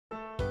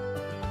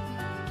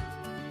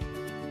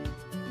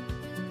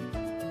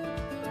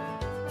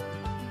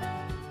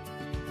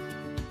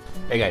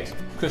Hey guys,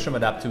 Chris from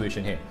Adapt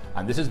Tuition here,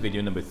 and this is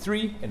video number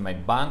 3 in my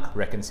bank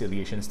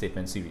reconciliation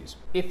statement series.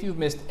 If you've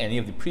missed any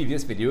of the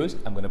previous videos,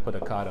 I'm going to put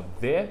a card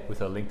up there with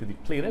a link to the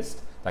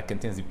playlist that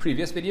contains the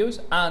previous videos,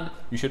 and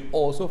you should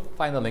also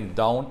find a link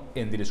down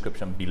in the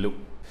description below.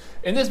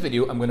 In this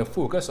video, I'm going to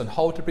focus on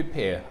how to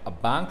prepare a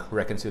bank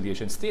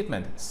reconciliation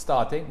statement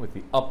starting with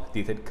the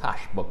updated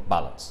cash book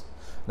balance.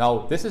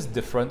 Now, this is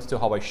different to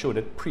how I showed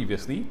it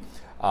previously,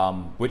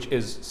 which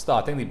is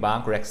starting the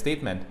bank rec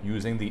statement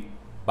using the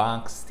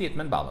bank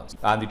statement balance.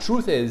 And the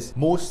truth is,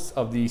 most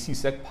of the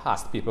CSEC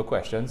past paper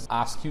questions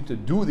ask you to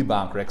do the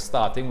bank rec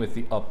starting with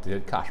the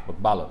updated cash book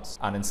balance.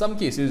 And in some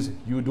cases,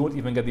 you don't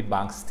even get the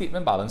bank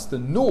statement balance to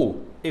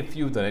know if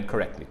you've done it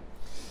correctly.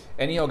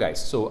 Anyhow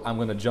guys, so I'm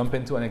going to jump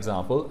into an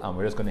example and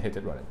we're just going to hit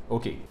it running.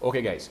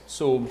 Okay guys,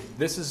 so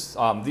this is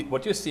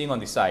what you're seeing on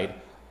the side.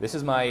 This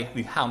is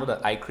the handout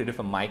that I created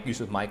for my use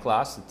with my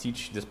class to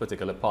teach this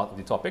particular part of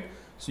the topic.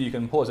 So you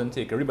can pause and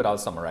take a read, but I'll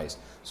summarize.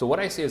 So what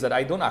I say is that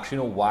I don't actually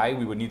know why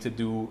we would need to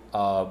do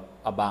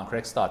a bank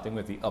rec starting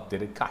with the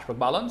updated cash book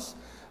balance,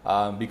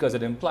 because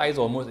it implies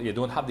almost you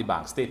don't have the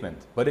bank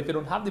statement. But if you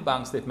don't have the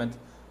bank statement,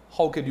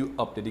 how could you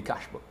update the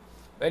cash book?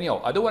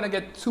 Anyhow, I don't want to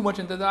get too much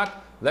into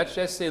that. Let's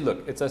just say,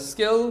 look, it's a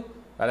skill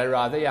that I'd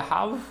rather you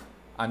have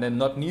and then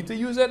not need to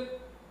use it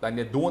than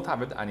you don't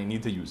have it and you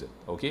need to use it,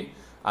 okay?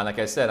 And like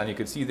I said, and you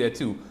can see there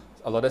too,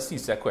 a lot of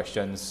CSEC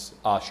questions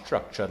are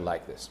structured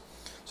like this.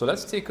 So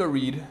let's take a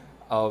read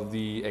of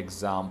the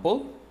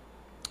example.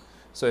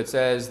 So it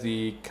says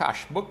the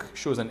cash book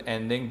shows an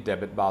ending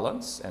debit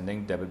balance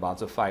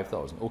of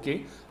 5,000.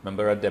 Okay,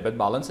 remember a debit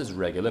balance is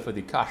regular for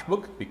the cash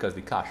book because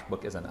the cash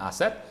book is an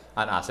asset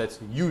and assets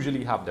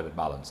usually have debit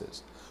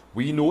balances.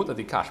 We know that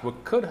the cash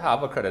book could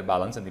have a credit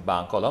balance in the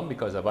bank column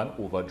because of an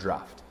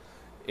overdraft.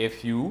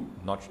 If you're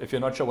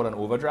not sure what an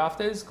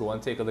overdraft is, go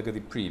and take a look at the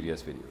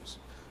previous videos.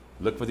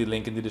 Look for the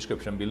link in the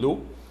description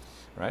below.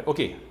 Right?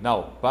 Okay,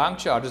 now bank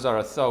charges are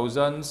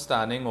 1,000,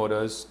 standing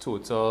orders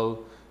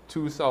total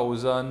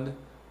 2,000,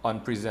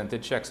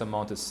 unpresented checks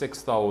amount to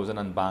 6,000,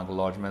 and bank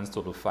lodgements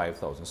total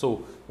 5,000.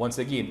 So once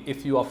again,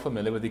 if you are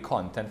familiar with the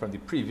content from the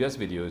previous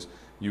videos,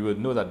 you would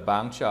know that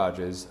bank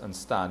charges and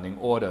standing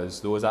orders,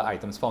 those are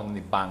items found in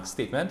the bank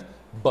statement,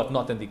 but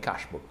not in the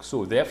cash book.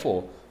 So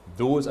therefore,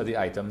 those are the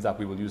items that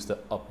we will use to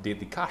update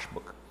the cash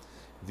book.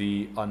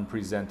 The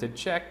unpresented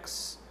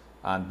checks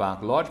and bank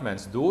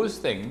lodgements, those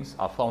things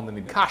are found in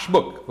the cash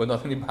book, but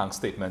not in the bank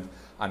statement,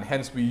 and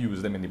hence we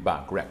use them in the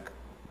bank rec.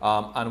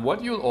 And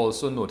what you'll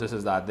also notice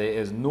is that there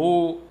is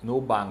no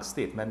bank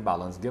statement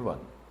balance given.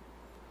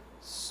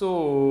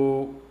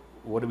 So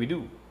what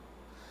do?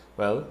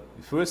 Well,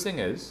 the first thing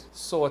is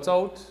sort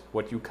out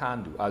what you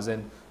can do, as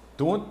in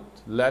don't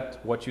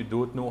let what you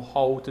don't know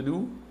how to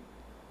do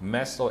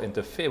mess or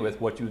interfere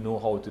with what you know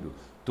how to do.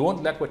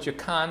 Don't let what you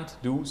can't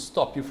do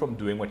stop you from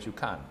doing what you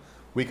can.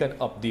 We can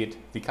update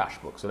the cash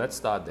book. So let's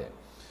start there.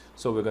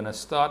 So we're going to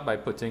start by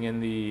putting in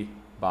the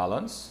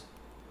balance.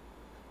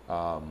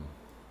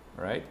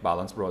 Right,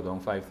 balance brought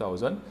down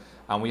 5,000.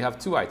 And we have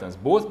two items.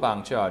 Both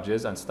bank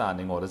charges and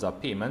standing orders are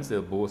payments.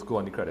 They'll both go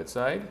on the credit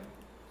side.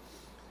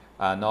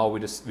 And now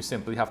we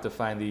simply have to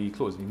find the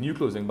new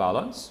closing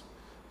balance.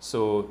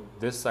 So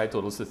this side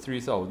totals to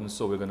 3,000.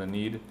 So we're going to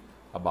need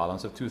a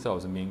balance of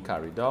 2,000 being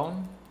carried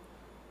down.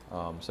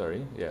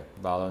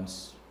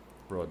 Balance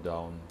brought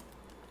down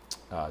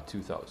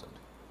 2,000.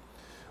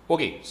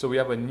 Okay, so we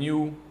have a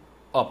new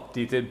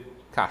updated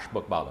cash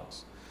book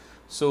balance.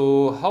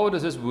 So how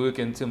does this work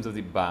in terms of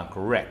the bank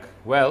rec?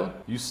 Well,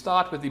 you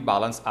start with the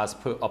balance as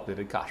per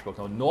updated cash book.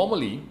 Now,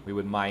 normally we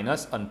would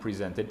minus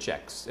unpresented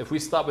checks. If we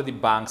start with the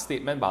bank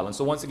statement balance,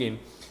 so once again,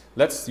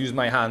 let's use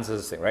my hands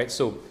as a thing, right?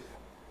 So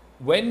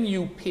when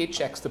you pay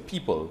checks to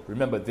people,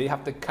 remember they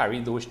have to carry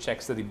those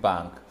checks to the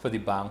bank for the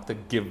bank to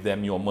give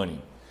them your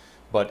money.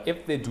 But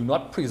if they do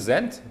not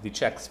present the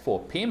checks for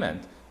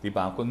payment, the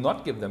bank will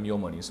not give them your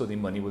money, so the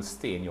money will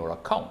stay in your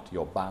account,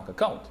 your bank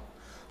account.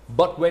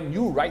 But when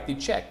you write the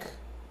check,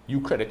 you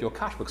credit your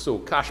cash book. So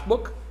cash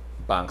book,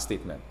 bank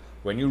statement.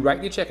 When you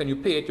write the check and you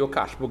pay it, your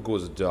cash book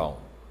goes down.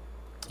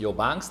 Your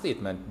bank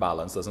statement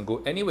balance doesn't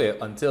go anywhere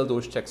until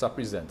those checks are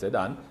presented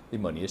and the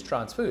money is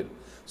transferred.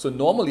 So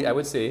normally I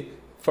would say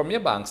from your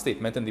bank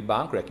statement and the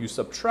bank rec, you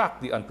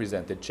subtract the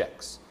unpresented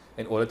checks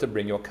in order to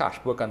bring your cash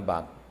book and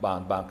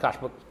cash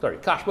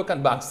book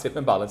and bank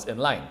statement balance in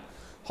line.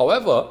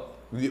 However,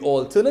 the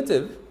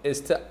alternative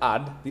is to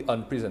add the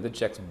unpresented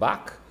checks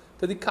back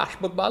to the cash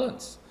book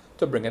balance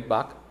to bring it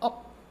back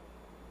up,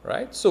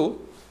 right?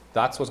 So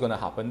that's what's going to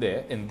happen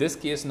there. In this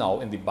case now,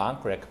 in the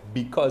bank rec,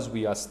 because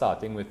we are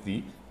starting with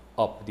the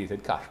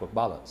updated cash book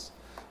balance.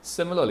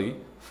 Similarly,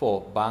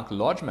 for bank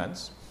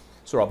lodgements,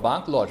 so our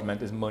bank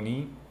lodgement is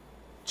money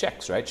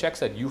checks, right? Checks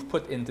that you've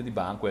put into the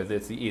bank, whether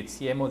it's the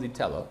ATM or the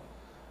teller,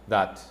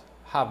 that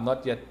have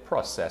not yet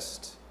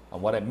processed.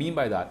 And what I mean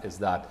by that is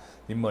that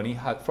the money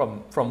had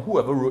from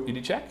whoever wrote you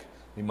the check,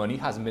 the money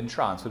hasn't been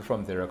transferred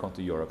from their account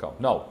to your account.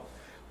 Now,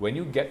 when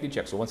you get the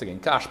check, so once again,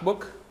 cash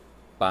book,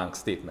 bank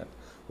statement.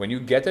 When you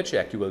get a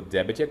check, you will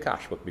debit your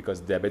cash book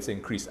because debits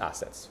increase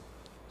assets.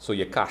 So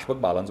your cash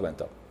book balance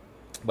went up.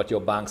 but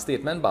your bank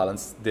statement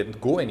balance didn't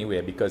go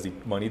anywhere because the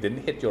money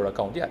didn't hit your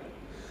account yet.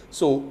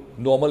 So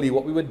normally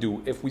what we would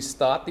do, if we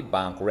start the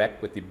bank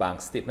rec with the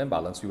bank statement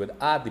balance, we would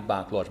add the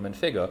bank lodgement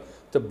figure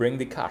to bring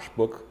the cash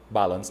book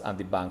balance and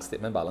the bank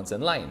statement balance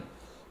in line.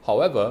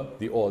 However,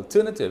 the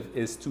alternative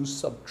is to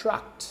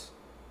subtract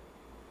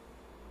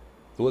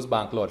those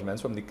bank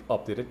lodgements from the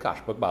updated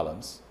cash book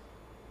balance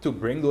to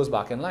bring those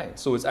back in line.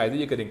 So it's either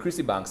you could increase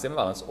the bank statement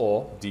balance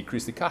or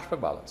decrease the cash book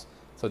balance.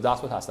 So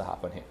that's what has to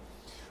happen here.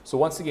 So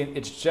once again,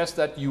 it's just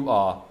that you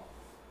are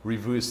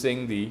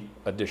reversing the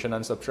addition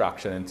and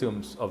subtraction in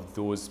terms of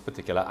those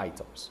particular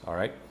items. All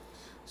right.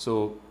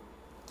 So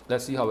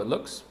let's see how it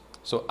looks.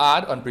 So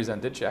add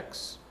unpresented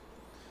checks,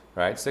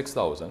 right?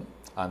 6,000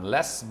 and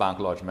less bank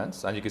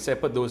lodgements. And you can say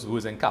put those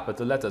words in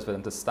capital letters for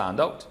them to stand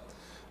out.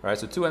 All right.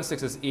 So 2 and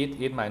 6 is 8.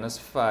 8 minus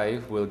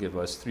 5 will give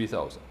us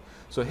 3,000.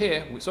 So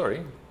here,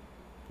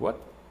 what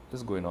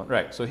is going on?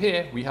 Right. So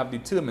here we have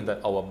determined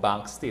that our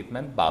bank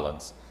statement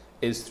balance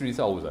is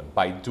 3,000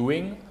 by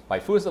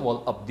first of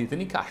all updating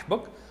the cash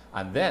book,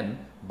 and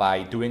then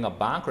by doing a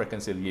bank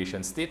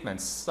reconciliation statement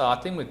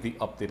starting with the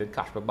updated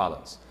cash book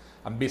balance.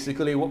 And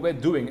basically what we're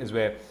doing is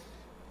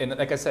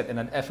like I said, in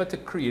an effort to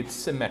create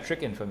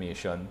symmetric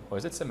information, or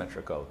is it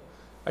symmetrical?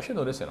 I should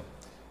know this,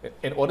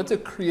 in order to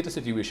create a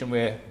situation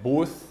where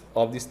both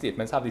of these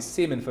statements have the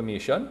same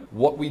information,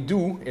 what we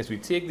do is we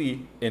take the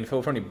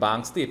info from the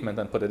bank statement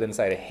and put it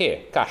inside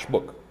a cash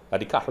book that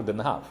the cash book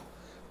didn't have.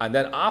 And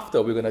then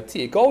after, we're going to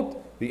take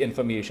out the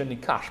information the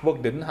cash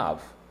book didn't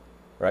have,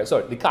 right?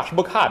 Sorry, the cash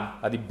book had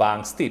that the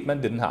bank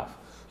statement didn't have.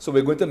 So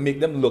we're going to make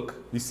them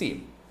look the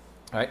same,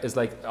 right? It's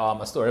like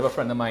a story of a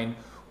friend of mine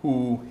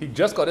he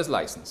just got his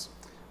license.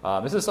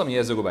 This is some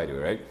years ago, by the way,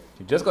 right?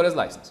 He just got his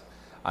license.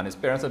 And his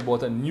parents had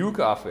bought a new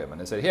car for him.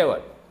 And they said, here,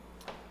 what?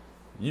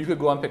 You could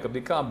go and pick up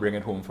the car and bring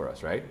it home for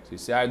us, right? So he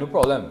said, no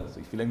problem. So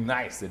he's feeling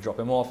nice. They drop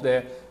him off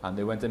there, and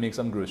they went to make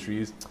some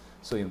groceries.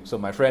 So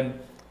my friend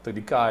took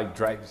the car,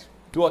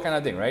 do all kind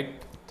of thing, right?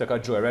 Took a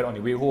joyride on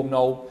the way home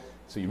now.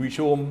 So you reach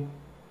home,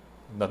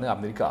 nothing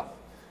happened to the car.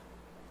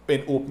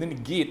 In opening the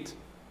gate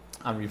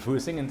and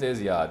reversing into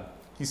his yard,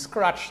 he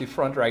scratched the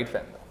front right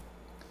fender.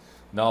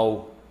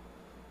 Now,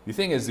 the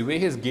thing is, the way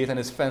his gate and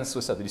his fence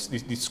was set,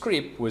 the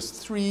scrape was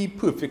 3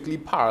 perfectly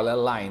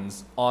parallel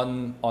lines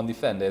on the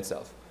fender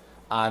itself.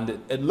 And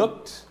it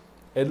looked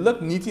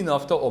neat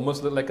enough to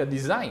almost look like a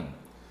design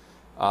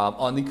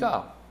on the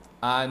car.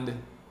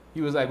 And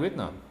he was like, wait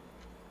now.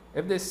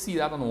 If they see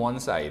that on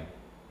one side,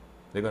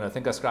 they're going to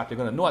think a scratch, they're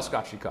going to know I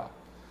scratched the car.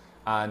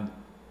 And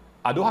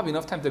I don't have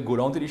enough time to go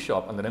down to the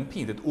shop and let them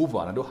paint it over,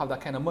 and I don't have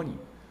that kind of money.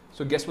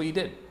 So guess what he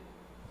did?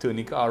 Turned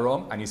the car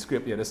around and he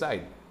scraped the other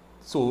side.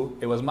 So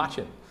it was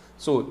matching.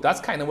 So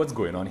that's kind of what's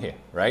going on here,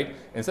 right?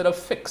 Instead of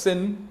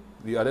fixing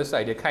the other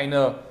side,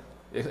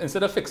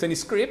 instead of fixing the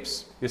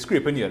scrapes, you're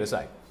scraping the other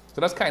side.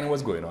 So that's kind of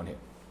what's going on here.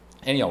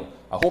 Anyhow,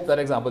 I hope that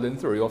example didn't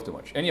throw you off too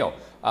much. Anyhow,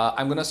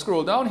 I'm going to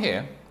scroll down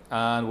here.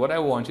 And what I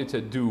want you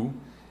to do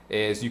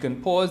is you can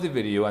pause the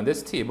video, and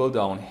this table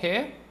down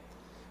here,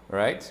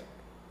 right?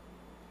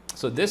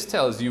 So this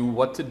tells you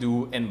what to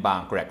do in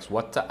bank recs,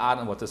 what to add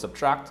and what to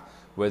subtract,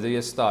 whether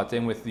you're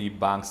starting with the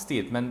bank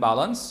statement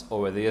balance or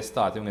whether you're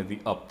starting with the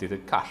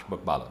updated cash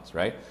book balance,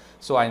 right?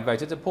 So I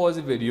invite you to pause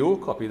the video,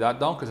 copy that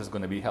down because it's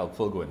going to be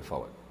helpful going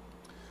forward.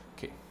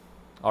 Okay.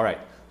 All right.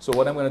 So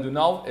what I'm going to do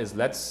now is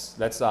let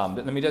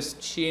me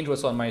just change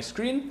what's on my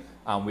screen,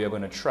 and we are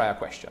going to try a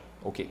question.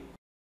 Okay.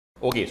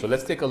 Okay, so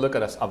let's take a look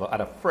at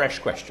a fresh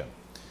question.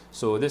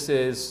 So this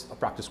is a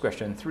practice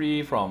question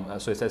 3 from,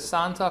 so it says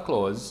Santa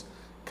Claus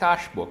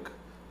cash book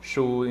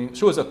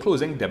shows a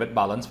closing debit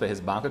balance for his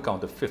bank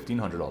account of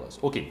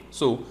 $1,500. Okay,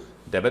 so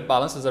debit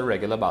balance is a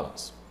regular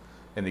balance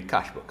in the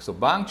cash book. So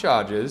bank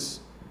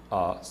charges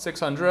are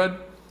 $600,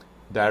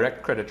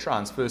 direct credit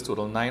transfers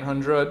total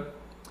 $900,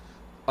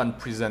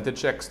 unpresented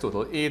checks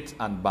total $8,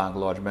 and bank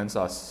lodgements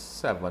are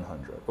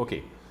 $700.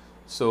 Okay,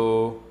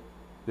 so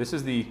this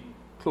is the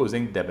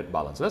closing debit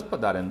balance. So let's put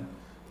that in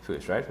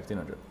first, right?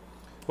 1,500.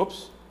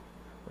 Whoops.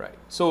 Right.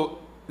 So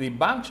the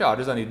bank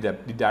charges and the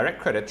direct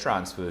credit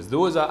transfers,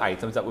 those are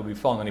items that will be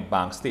found on the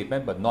bank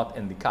statement but not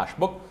in the cash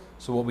book.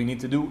 So what we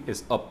need to do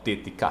is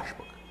update the cash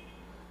book.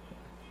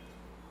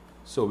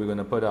 So we're going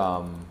to put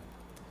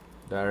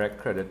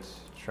direct credit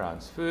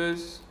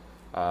transfers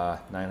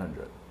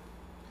 900.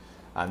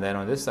 And then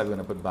on this side, we're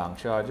going to put bank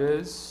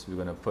charges. We're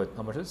going to put,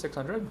 how much is it?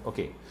 600?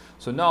 Okay.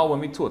 So now when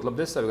we total up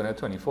this side, we're going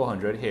to have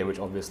 2,400 here, which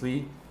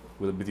obviously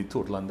will be the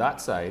total on that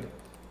side.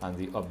 And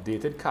the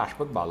updated cash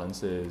book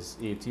balance is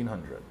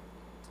 1,800.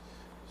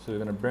 So we're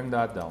going to bring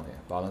that down here.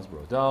 Balance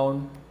brought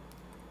down,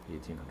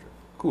 1,800.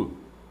 Cool.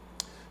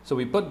 So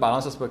we put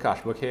balances per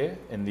cash book here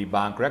in the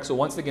bank rec. So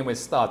once again, we're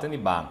starting the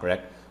bank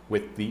rec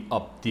with the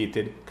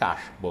updated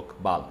cash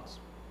book balance.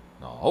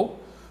 Now,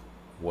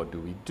 what do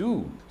we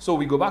do? So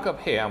we go back up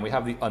here and we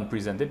have the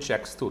unpresented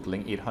checks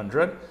totaling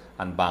 800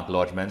 and bank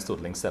lodgements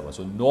totaling 7.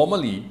 So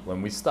normally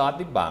when we start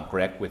the bank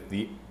rec with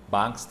the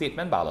bank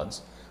statement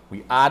balance,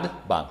 we add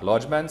bank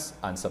lodgements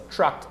and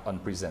subtract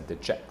unpresented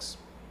checks.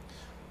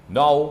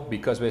 Now,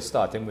 because we're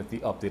starting with the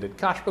updated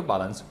cash book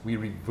balance, we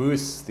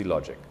reverse the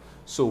logic.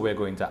 So we're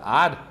going to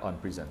add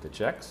unpresented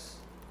checks.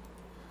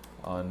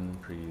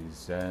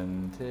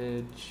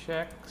 Unpresented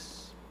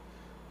checks.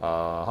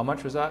 How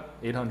much was that?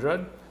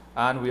 800.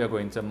 And we are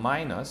going to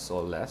minus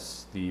or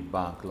less the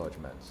bank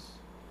lodgements.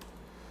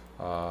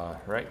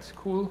 Right,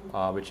 cool.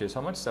 Which is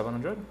how much?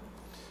 700.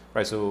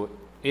 Right, so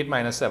 8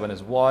 minus 7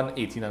 is 1.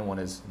 18 and 1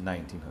 is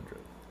 1900.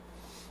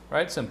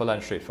 Right, simple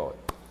and straightforward.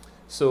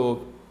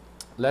 So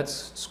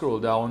let's scroll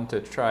down to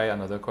try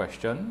another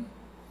question.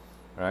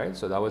 Right,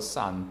 so that was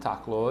Santa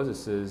Claus.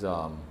 This is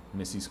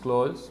Mrs.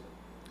 Claus.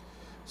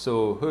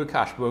 So her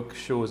cash book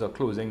shows a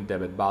closing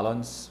debit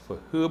balance for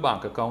her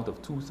bank account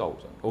of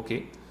 2,000.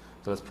 Okay,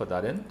 so let's put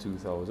that in,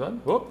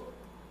 2,000. Oh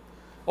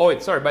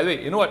wait, sorry, by the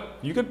way, you know what?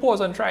 You could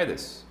pause and try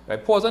this.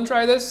 Right, pause and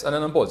try this and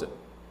then unpause it.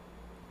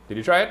 Did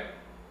you try it?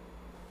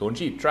 Don't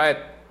cheat, try it.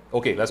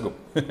 Okay, let's go.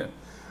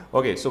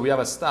 Okay, so we have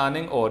a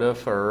standing order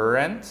for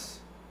rent.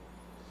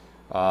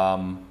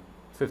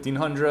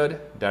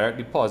 1,500, direct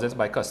deposits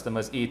by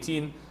customers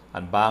 18,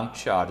 and bank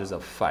charges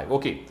of 5.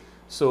 Okay,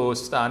 so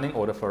standing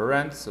order for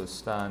rent. So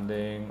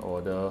standing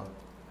order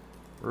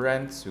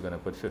rent, we're going to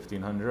put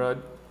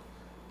 1,500.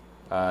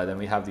 Then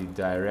we have the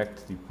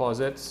direct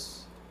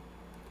deposits.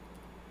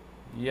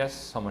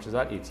 Yes, how much is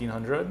that?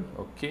 1,800.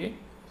 Okay,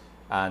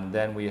 and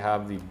then we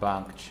have the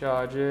bank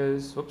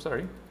charges. Oops,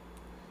 sorry,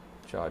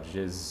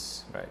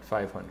 charges. Right,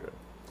 500.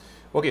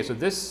 Okay, so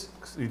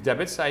the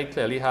debit side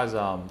clearly has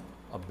a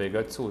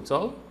bigger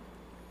total.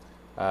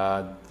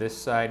 This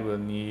side will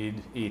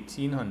need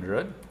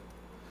 1,800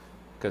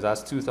 because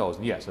that's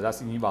 2,000. Yeah, so that's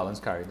the new balance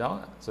carried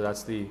down. So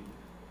that's the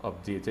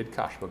updated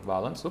cash book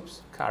balance.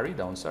 Oops, carried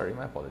down. Sorry,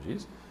 my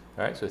apologies.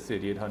 All right, so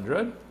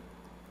 3,800.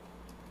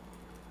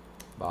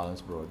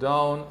 Balance brought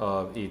down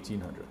of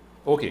 1,800.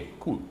 Okay,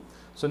 cool.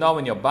 So now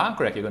in your bank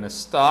rec, you're going to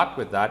start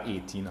with that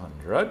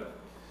 1,800,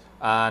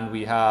 and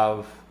we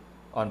have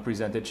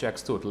unpresented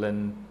checks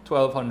totaling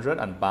 1,200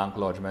 and bank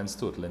lodgements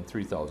totaling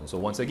 3,000. So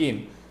once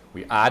again,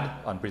 we add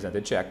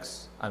unpresented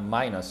checks and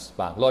minus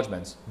bank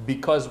lodgements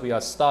because we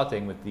are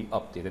starting with the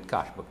updated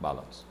cash book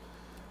balance.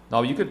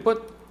 Now you could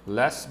put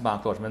less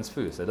bank lodgements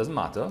first. It doesn't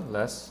matter.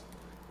 Less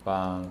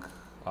bank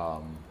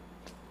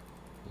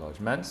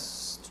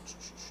lodgements,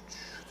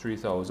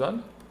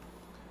 3,000.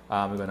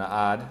 We're going to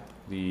add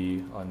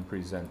the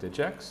unpresented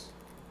checks,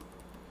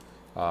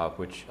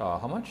 which are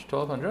how much?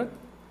 1,200.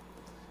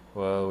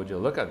 Well, would you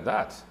look at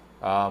that?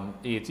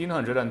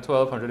 1,800 and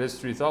 1,200 is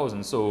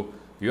 3,000. So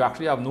you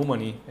actually have no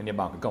money in your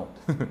bank account.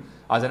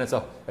 As in, it's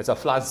a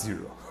flat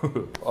zero.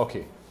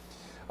 Okay.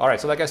 All right.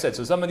 So like I said,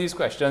 so some of these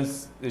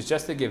questions is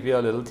just to give you a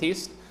little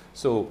taste.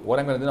 So what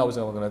I'm going to do now is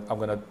I'm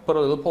going to put a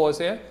little pause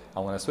here.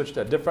 I'm going to switch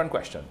to a different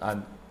question,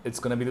 and it's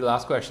going to be the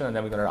last question, and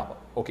then we're going to wrap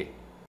up. Okay.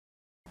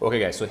 Okay,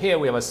 guys. So here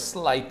we have a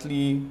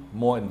slightly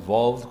more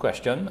involved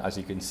question. As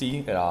you can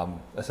see, it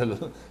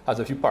has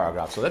a few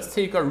paragraphs. So let's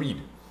take a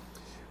read.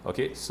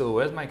 Okay, so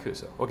where's my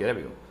cursor? Okay, there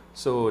we go.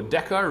 So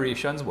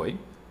decorations boy,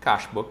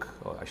 cash book,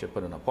 oh, I should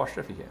put an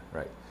apostrophe here,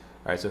 right?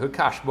 All right, so her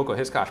cash book or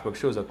his cash book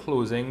shows a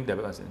closing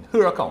debit balance in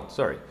her account,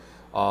 sorry,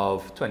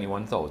 of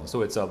 21,000.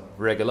 So it's a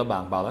regular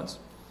bank balance.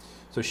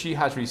 So she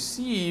has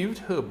received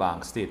her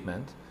bank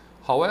statement.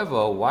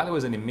 However, while it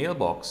was in the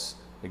mailbox,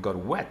 it got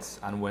wet,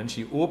 and when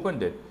she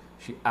opened it,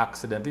 she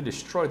accidentally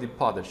destroyed the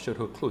part that showed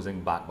her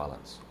closing bank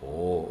balance.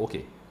 Oh,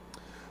 okay.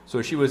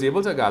 So she was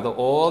able to gather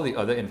all the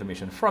other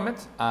information from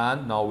it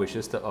and now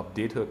wishes to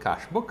update her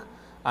cash book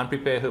and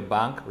prepare her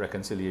bank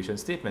reconciliation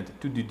statement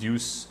to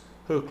deduce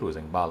her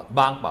closing bank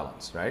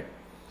balance, right?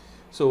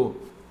 So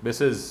this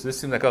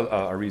seems like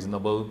a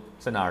reasonable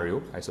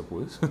scenario, I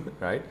suppose,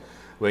 right?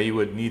 Where you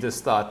would need to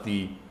start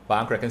the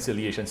bank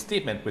reconciliation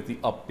statement with the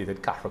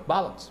updated cash book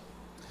balance.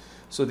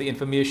 So the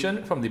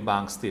information from the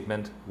bank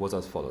statement was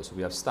as follows. So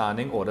we have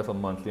standing order for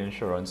monthly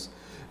insurance.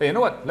 Hey, you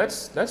know what?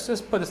 Let's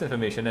just put this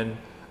information in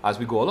as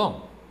we go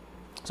along.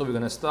 So we're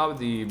going to start with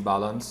the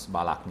balance,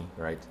 Balakni,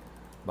 right?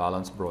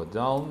 Balance brought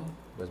down,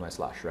 where's my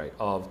slash, right?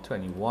 Of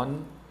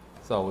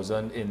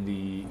 21,000 in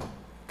the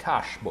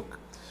cash book.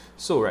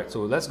 So, right,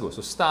 so let's go.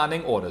 So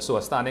standing order. So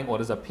a standing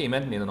order is a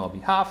payment made on our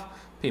behalf.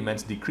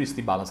 Payments decrease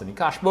the balance in the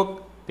cash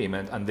book,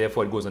 payment, and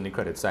therefore it goes on the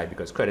credit side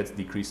because credits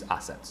decrease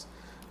assets.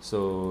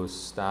 So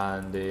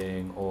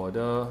standing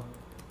order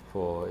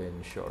for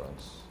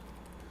insurance.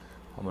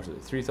 How much is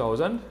it?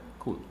 3,000?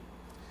 Cool.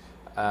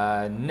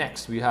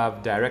 Next, we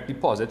have direct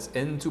deposits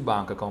into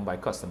bank account by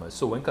customers.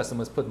 So when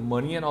customers put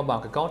money in our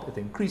bank account, it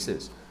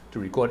increases. To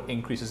record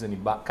increases in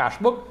the cash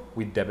book,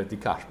 we debit the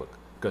cash book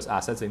because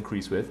assets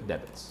increase with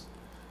debits.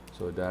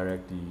 So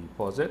direct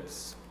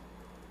deposits.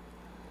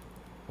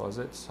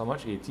 Deposits, how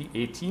much?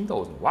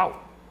 18,000. Wow.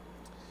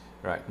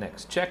 Right,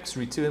 next. Checks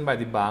returned by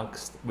the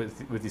banks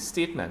with the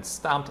statement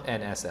stamped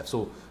NSF.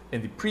 So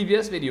in the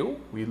previous video,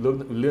 we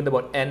learned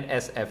about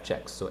NSF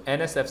checks. So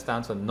NSF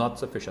stands for not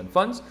sufficient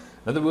funds.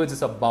 In other words,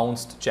 it's a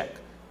bounced check.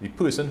 The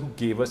person who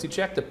gave us the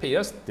check to pay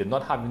us did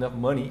not have enough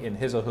money in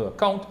his or her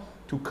account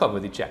to cover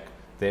the check.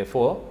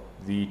 Therefore,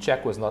 the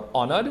check was not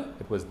honored,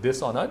 it was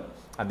dishonored,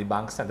 and the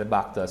bank sent it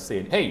back to us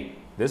saying, hey,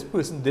 this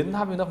person didn't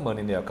have enough money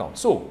in their account.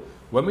 So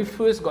when we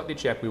first got the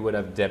check, we would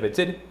have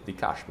debited the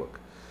cash book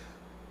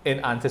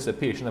in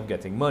anticipation of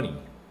getting money.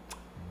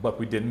 But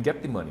we didn't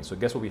get the money. So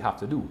guess what we have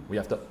to do? We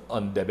have to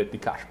undebit the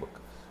cash book.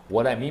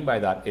 What I mean by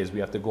that is we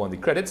have to go on the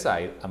credit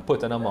side and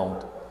put an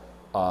amount,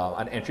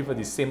 an entry for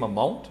the same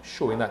amount,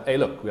 showing that, hey,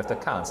 look, we have to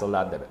cancel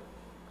that debit.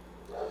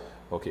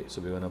 Okay,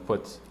 so we're going to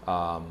put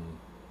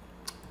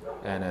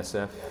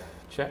NSF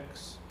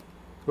checks.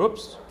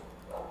 Oops,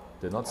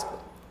 did not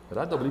spell.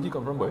 Where that WD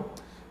come from, boy?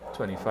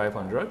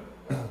 2,500.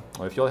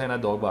 Or if you're hearing a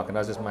dog barking,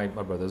 that's just my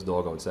brother's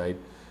dog outside.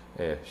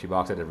 She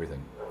barks at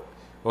everything.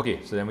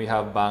 Okay, so then we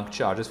have bank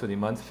charges for the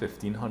month,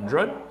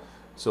 1,500.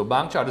 So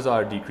bank charges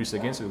are decreased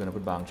again, so we're going to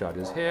put bank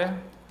charges here,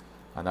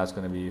 and that's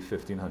going to be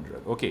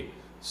 1,500. Okay,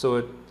 so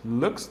it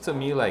looks to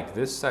me like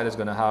this side is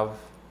going to have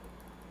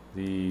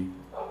the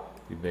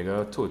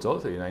bigger total,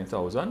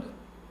 39,000.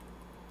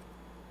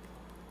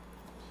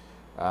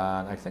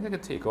 And I think I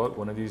could take out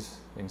one of these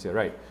things here,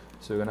 right?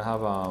 So we're going to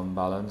have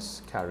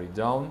balance carried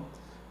down.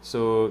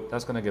 So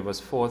that's going to give us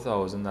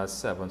 4,000, that's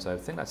 7, so I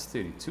think that's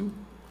 32.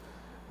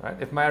 Right?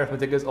 If my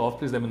arithmetic is off,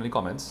 please let me know in the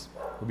comments.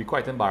 It would be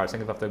quite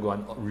embarrassing if I have to go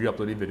and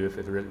re-upload the video if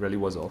it really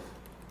was off.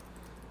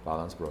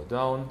 Balance brought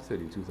down,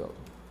 32,000.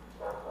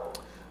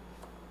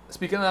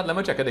 Speaking of that, let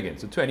me check it again.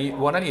 So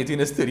 21 and 18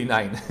 is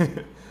 39,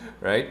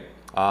 right?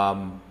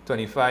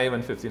 25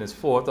 and 15 is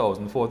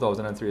 4,000,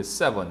 4,000 and 3 is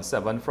 7,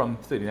 7 from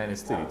 39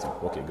 is 32.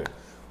 Okay, good.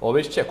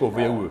 Always check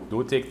over your work.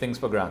 Don't take things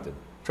for granted.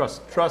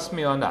 Trust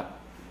me on that.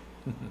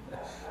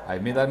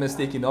 I've made that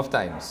mistake enough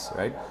times,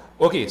 right?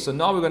 Okay, so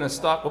now we're going to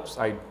start. Oops,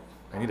 I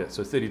need it.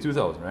 So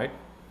 32,000, right?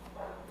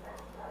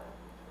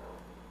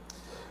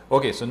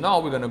 Okay, so now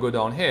we're going to go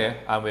down here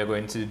and we're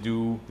going to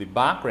do the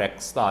bank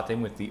rec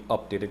starting with the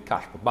updated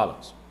cash book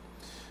balance.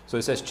 So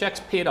it says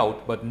checks paid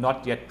out but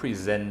not yet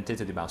presented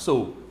to the bank.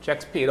 So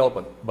checks paid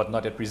out but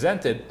not yet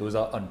presented, those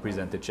are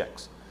unpresented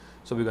checks.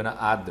 So we're going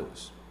to add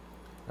those.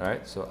 All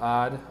right, so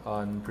add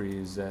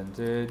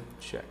unpresented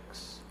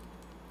checks.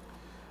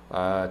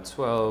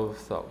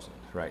 12,000,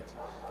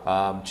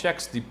 right.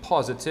 Checks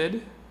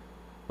deposited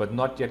but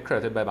not yet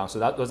credited by bank. So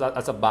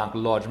that's a bank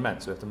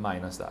lodgement, so we have to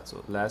minus that.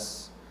 So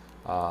less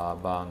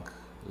bank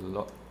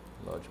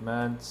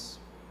lodgements,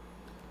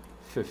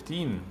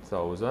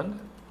 15,000.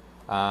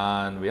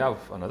 And we have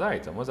another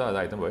item. What's that other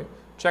item, boy?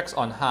 Checks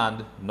on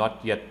hand,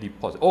 not yet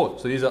deposited. Oh,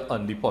 so these are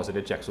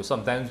undeposited checks. So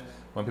sometimes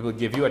when people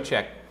give you a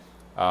check,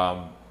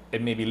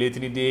 it may be late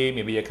in the day,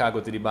 maybe you can't go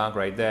to the bank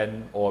right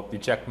then, or the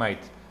check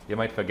you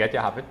might forget you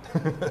have it.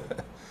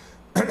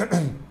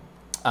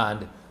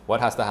 And what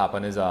has to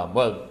happen is,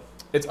 well,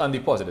 it's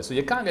undeposited, so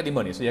you can't get the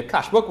money. So your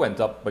cash book went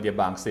up, but your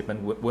bank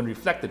statement won't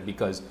reflect it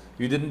because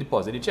you didn't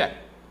deposit the check.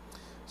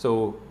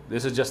 So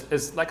this is just,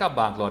 it's like a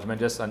bank lodgement,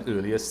 just an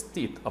earlier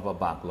state of a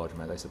bank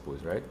lodgement, I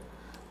suppose, right?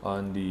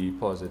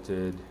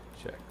 Undeposited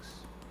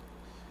checks,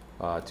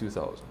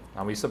 2,000.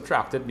 And we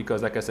subtract it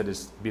because, like I said,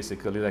 it's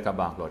basically like a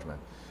bank lodgement.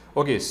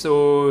 Okay,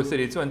 so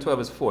 32 and 12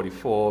 is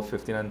 44,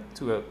 15 and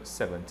 2 is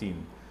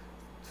 17.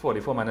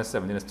 44 minus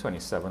 17 is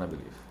 27, I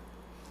believe.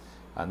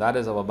 And that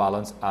is our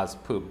balance as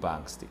per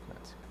bank statement.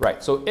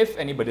 Right, so if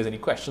anybody has any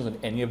questions on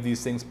any of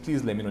these things,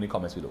 please let me know in the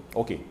comments below.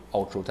 Okay,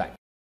 outro time.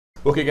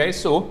 Okay guys,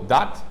 so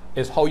that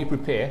is how you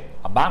prepare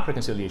a bank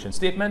reconciliation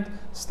statement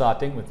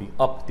starting with the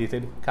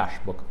updated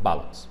cash book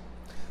balance.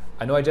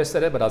 I know I just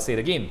said it, but I'll say it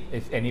again.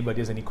 If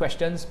anybody has any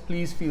questions,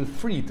 please feel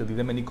free to leave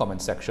them in the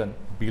comment section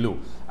below.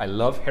 I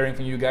love hearing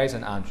from you guys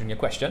and answering your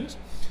questions.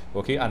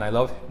 Okay, and I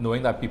love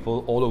knowing that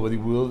people all over the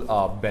world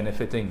are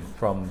benefiting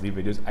from the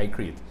videos I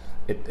create.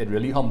 It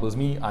really humbles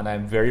me, and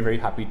I'm very, very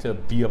happy to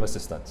be of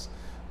assistance.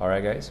 All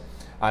right, guys.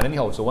 And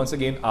anyhow, so once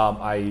again,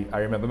 I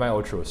remember my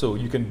outro. So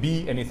you can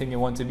be anything you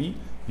want to be.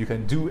 You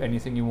can do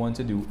anything you want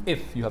to do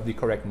if you have the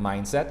correct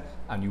mindset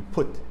and you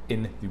put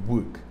in the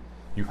work.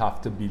 You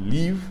have to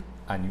believe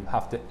and you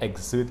have to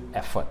exert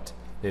effort.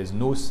 There's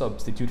no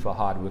substitute for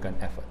hard work and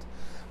effort.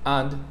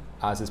 And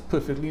as is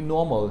perfectly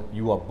normal,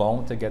 you are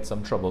bound to get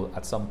some trouble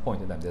at some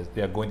point in time.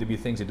 There are going to be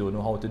things you don't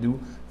know how to do,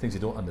 things you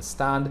don't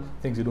understand,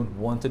 things you don't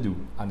want to do,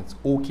 and it's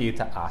okay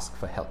to ask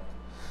for help.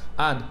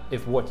 And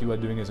if what you are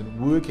doing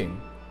isn't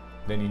working,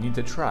 then you need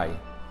to try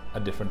a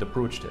different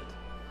approach to it.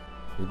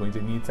 You're going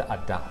to need to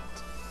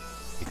adapt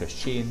because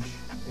change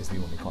is the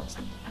only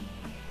constant.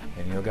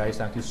 Anyhow guys,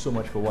 thank you so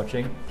much for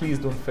watching. Please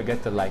don't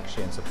forget to like,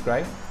 share and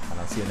subscribe, and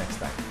I'll see you next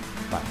time.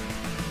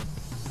 Bye.